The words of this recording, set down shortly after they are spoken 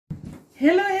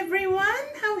Hello everyone,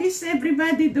 how is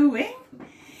everybody doing?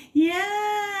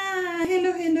 Yeah,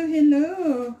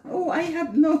 hello. Oh, I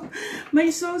have no, my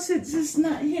sausage is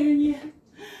not here yet.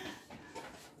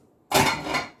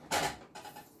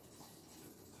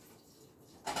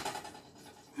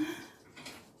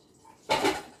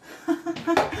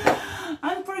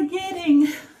 I'm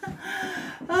forgetting.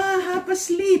 Half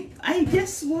asleep. I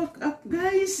just woke up,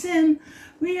 guys, and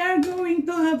we are going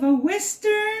to have a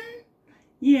Western.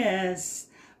 Yes,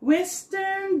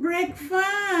 Western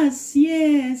breakfast.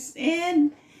 Yes,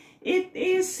 and it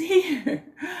is here.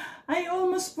 I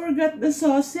almost forgot the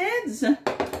sausage.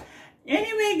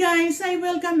 Anyway, guys, I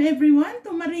welcome everyone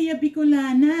to Maria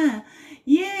Bicolana.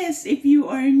 Yes, if you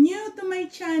are new to my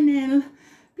channel,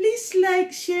 please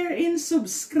like, share, and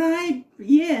subscribe.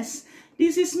 Yes,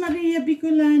 this is Maria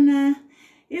Bicolana.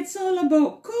 It's all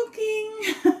about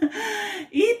cooking,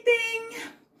 eating,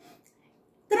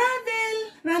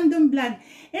 travel, random vlog.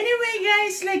 Anyway,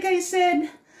 guys, like I said,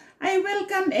 I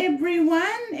welcome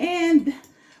everyone, and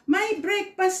my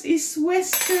breakfast is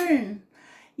Western.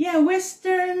 Yeah,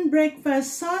 Western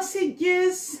breakfast.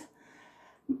 Sausages,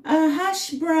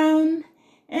 hash brown,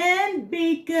 and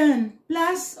bacon,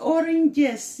 plus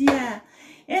oranges. Yeah,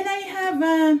 and I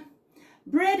have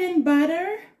bread and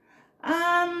butter,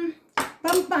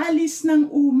 pampaalis ng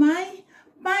umay,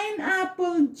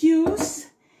 pineapple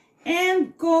juice,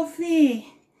 and coffee.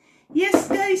 Yes,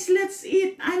 guys, let's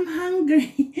eat. I'm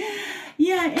hungry.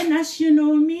 Yeah, and as you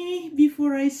know me,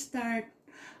 before I start,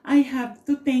 I have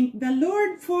to thank the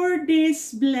Lord for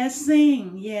this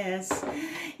blessing. Yes.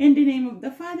 In the name of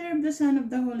the Father, of the Son, of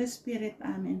the Holy Spirit.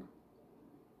 Amen.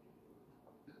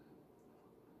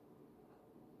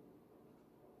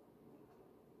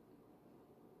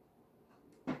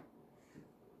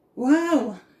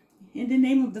 Wow. In the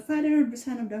name of the Father, of the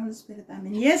Son, of the Holy Spirit.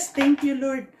 Amen. Yes, thank you,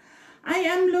 Lord. I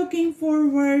am looking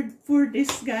forward for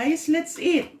this, guys. Let's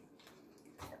eat.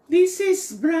 This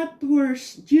is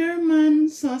bratwurst, German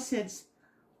sausage.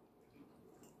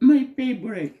 My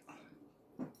favorite.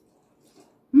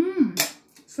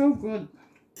 So good.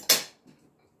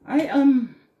 I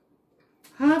am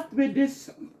half with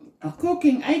this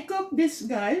cooking. I cook this,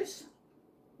 guys.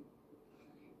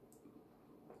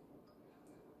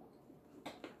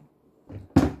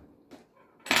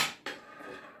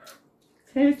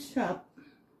 Ketchup.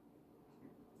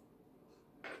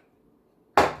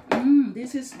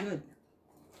 This is good.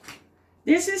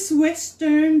 This is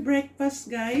Western breakfast,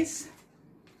 guys.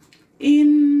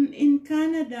 In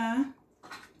Canada,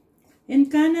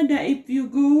 if you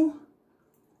go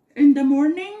in the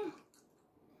morning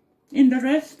in the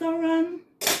restaurant,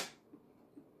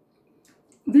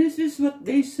 this is what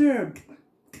they serve.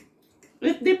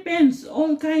 It depends.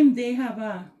 All kind they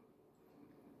have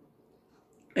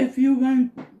if you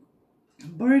want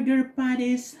burger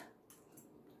patties,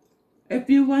 if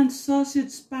you want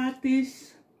sausage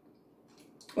patties,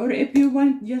 or if you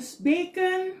want just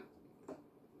bacon,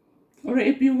 or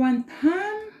if you want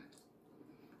ham,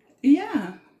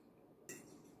 yeah,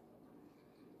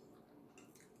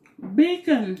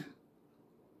 bacon.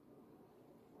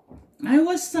 I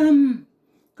was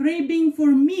craving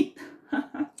for meat.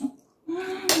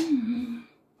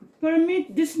 For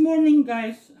meat this morning,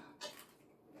 guys.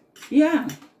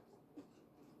 Yeah,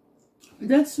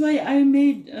 that's why I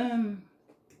made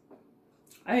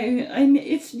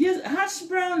it's just hash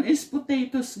brown is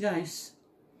potatoes, guys.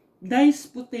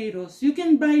 Diced potatoes. You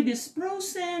can buy this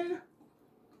frozen.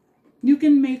 You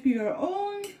can make your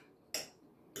own.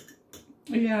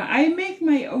 Yeah, I make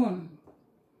my own.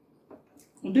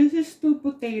 This is 2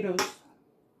 potatoes.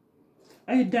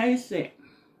 I dice it.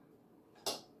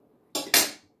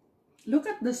 Look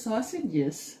at the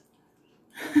sausages.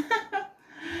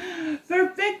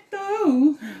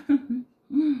 Perfecto.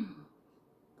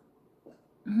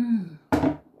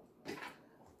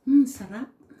 Sarap.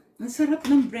 Ang sarap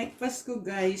ng breakfast ko,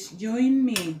 guys. Join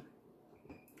me.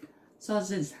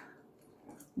 Sausage.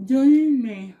 Join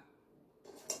me.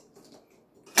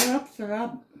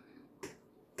 Sarap.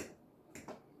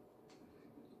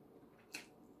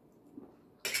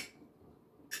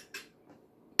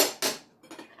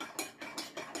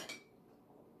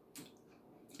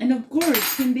 And of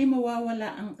course, hindi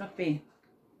mawawala ang kape.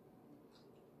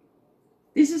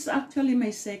 This is actually my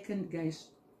second,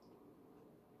 guys.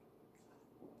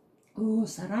 Oh,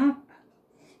 sarap.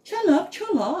 Chalap.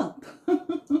 Chalap.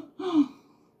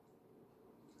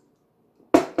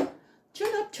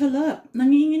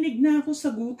 Nanginginig na ako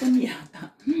sa gutom yata.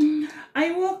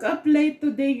 I woke up late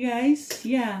today, guys.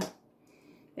 Yeah.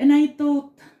 And I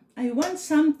thought, I want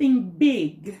something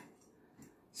big.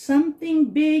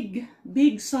 Something big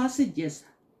sausages.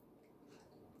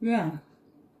 Yeah.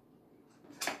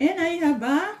 And I have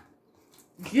a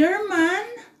German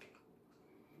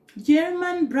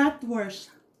bratwurst.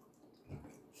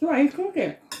 So I cook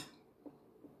it.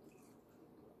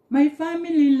 My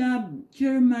family love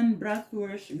German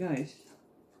bratwurst, guys.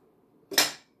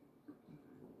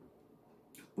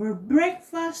 For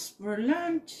breakfast, for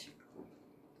lunch.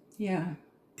 Yeah.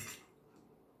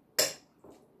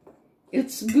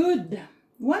 It's good.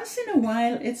 Once in a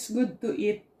while, it's good to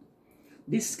eat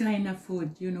this kind of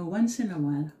food, you know, once in a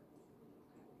while.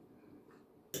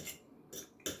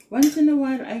 Once in a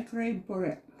while, I crave for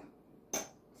it.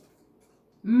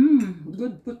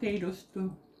 Good potatoes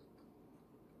too.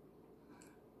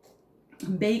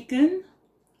 Bacon.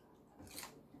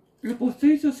 The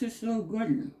potatoes is so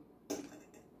good.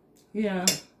 Yeah.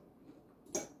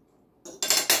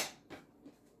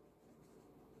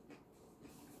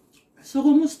 So,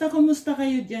 kumusta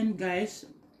kayo dyan, guys?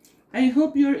 I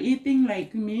hope you're eating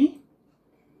like me.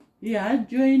 Yeah,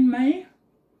 join me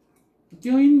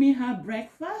have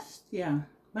breakfast. Yeah,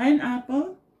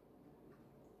 pineapple.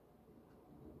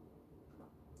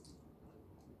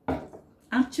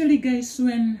 Actually, guys,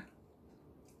 when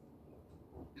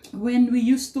we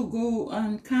used to go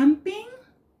on camping,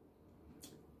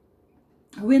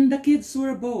 when the kids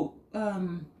were about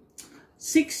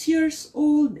 6 years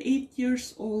old, 8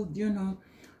 years old, you know,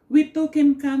 we took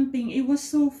him camping. It was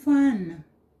so fun.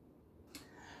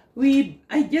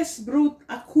 I just brought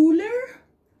a cooler,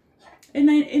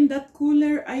 and in that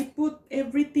cooler I put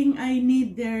everything I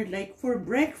need there, like for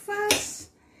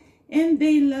breakfast. And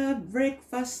they love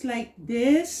breakfast like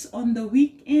this on the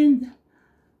weekend.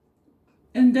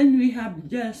 And then we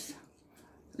have just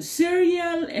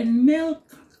cereal and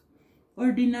milk,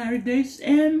 ordinary days,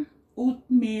 and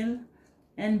oatmeal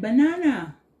and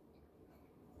banana.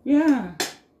 Yeah.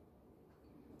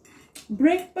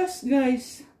 Breakfast,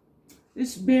 guys,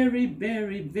 is very,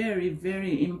 very, very,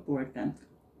 very important.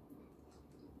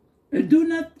 Do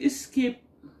not skip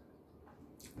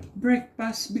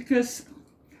breakfast, because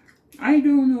I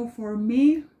don't know, for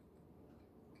me,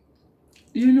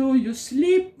 you know, you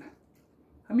sleep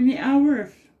how many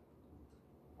hours?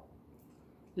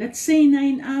 Let's say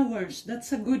 9 hours.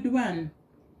 That's a good one.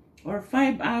 Or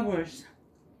 5 hours.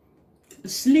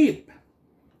 Sleep.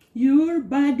 Your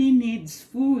body needs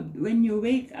food when you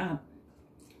wake up.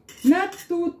 Not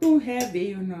too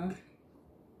heavy, you know.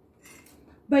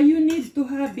 But you need to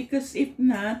have, because if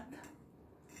not,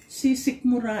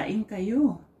 sisikmurain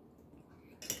kayo.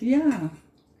 Yeah.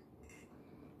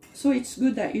 So it's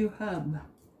good that you have.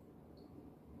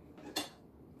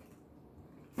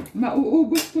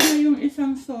 Mauubos ko na yung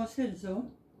isang sausage, oh.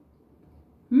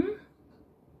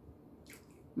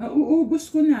 Mauubos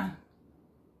ko na.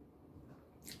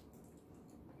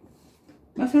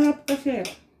 Masarap kasi.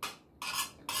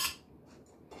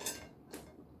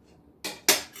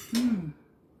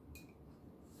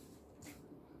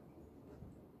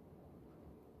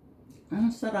 Ang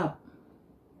sarap.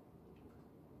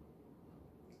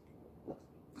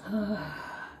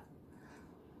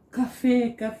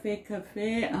 Caffè, caffè,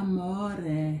 caffè,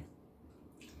 amore.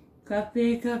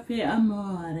 Caffè, caffè,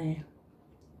 amore.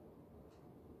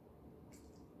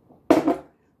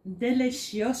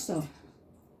 Delicioso.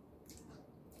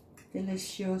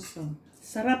 Delicioso.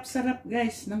 Sarap-sarap,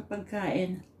 guys, ng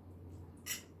pagkain.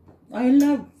 I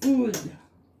love food.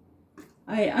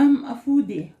 I am a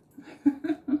foodie.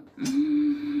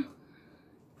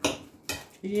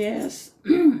 Yes.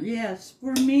 Yes,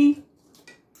 for me,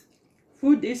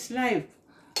 food is life.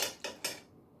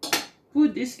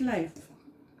 Food is life.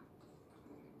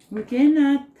 We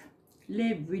cannot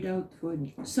live without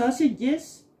food.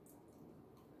 Sausages.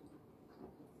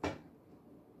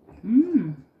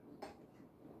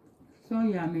 So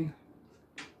yummy.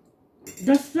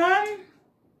 The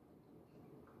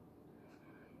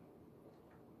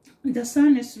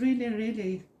sun is really,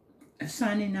 really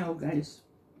sunny now, guys.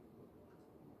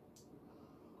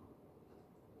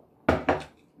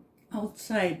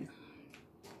 Outside.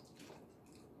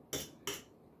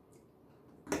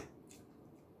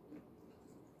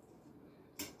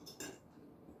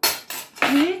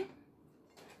 See?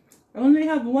 I only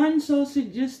have one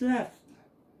sausage just left.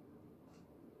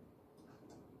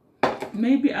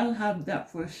 Maybe I'll have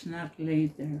that for snack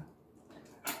later.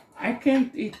 I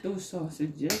can't eat 2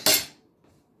 sausages.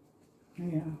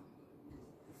 Yeah.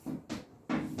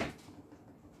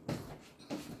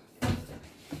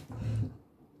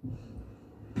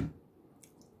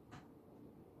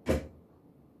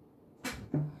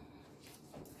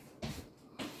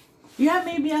 Yeah,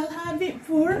 maybe I'll have it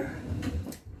for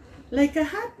like a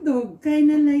hot dog,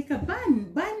 kind of like a bun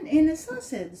and a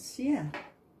sausage, yeah.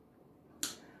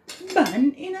 But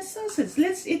one in a sausage.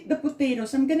 Let's eat the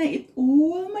potatoes. I'm gonna eat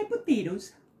all my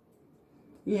potatoes.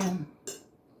 Yeah.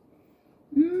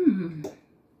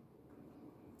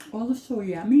 Oh, so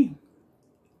yummy.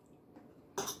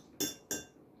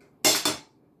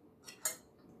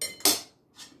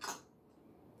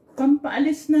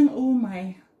 Pampaalis ng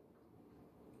umay.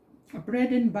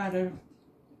 Bread and butter.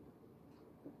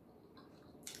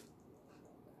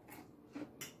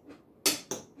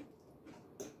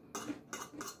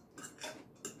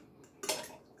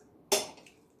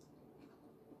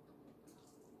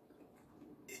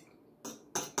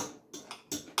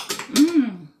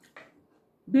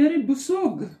 Very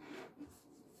busog.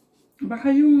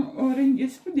 Baka yung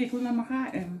oranges ko, di ko na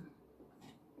makain.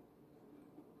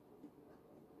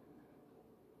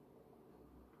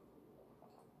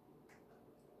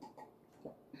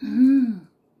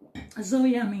 So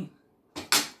yummy.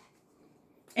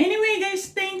 Anyway, guys,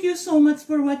 thank you so much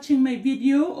for watching my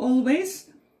video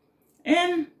always.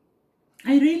 And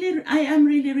I am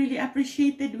really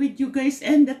appreciated with you guys.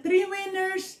 And the 3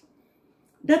 winners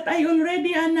that I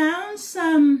already announced,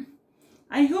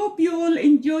 I hope you all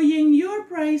enjoying your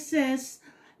prizes.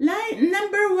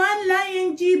 Number 1,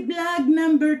 Lion G Vlog.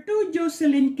 Number 2,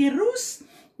 Jocelyn Kerus.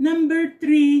 Number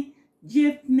 3,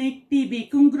 Jeff Nick TV.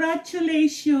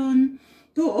 Congratulations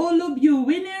to all of you,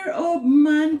 winner of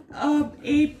month of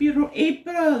April.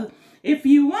 If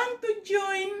you want to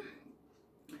join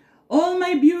all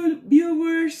my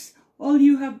viewers, all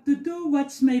you have to do,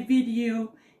 watch my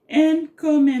video and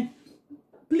comment.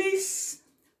 Please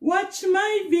watch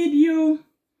my video,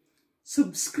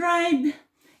 subscribe,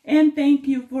 and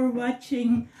thank you for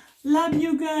watching. Love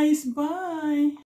you guys. Bye.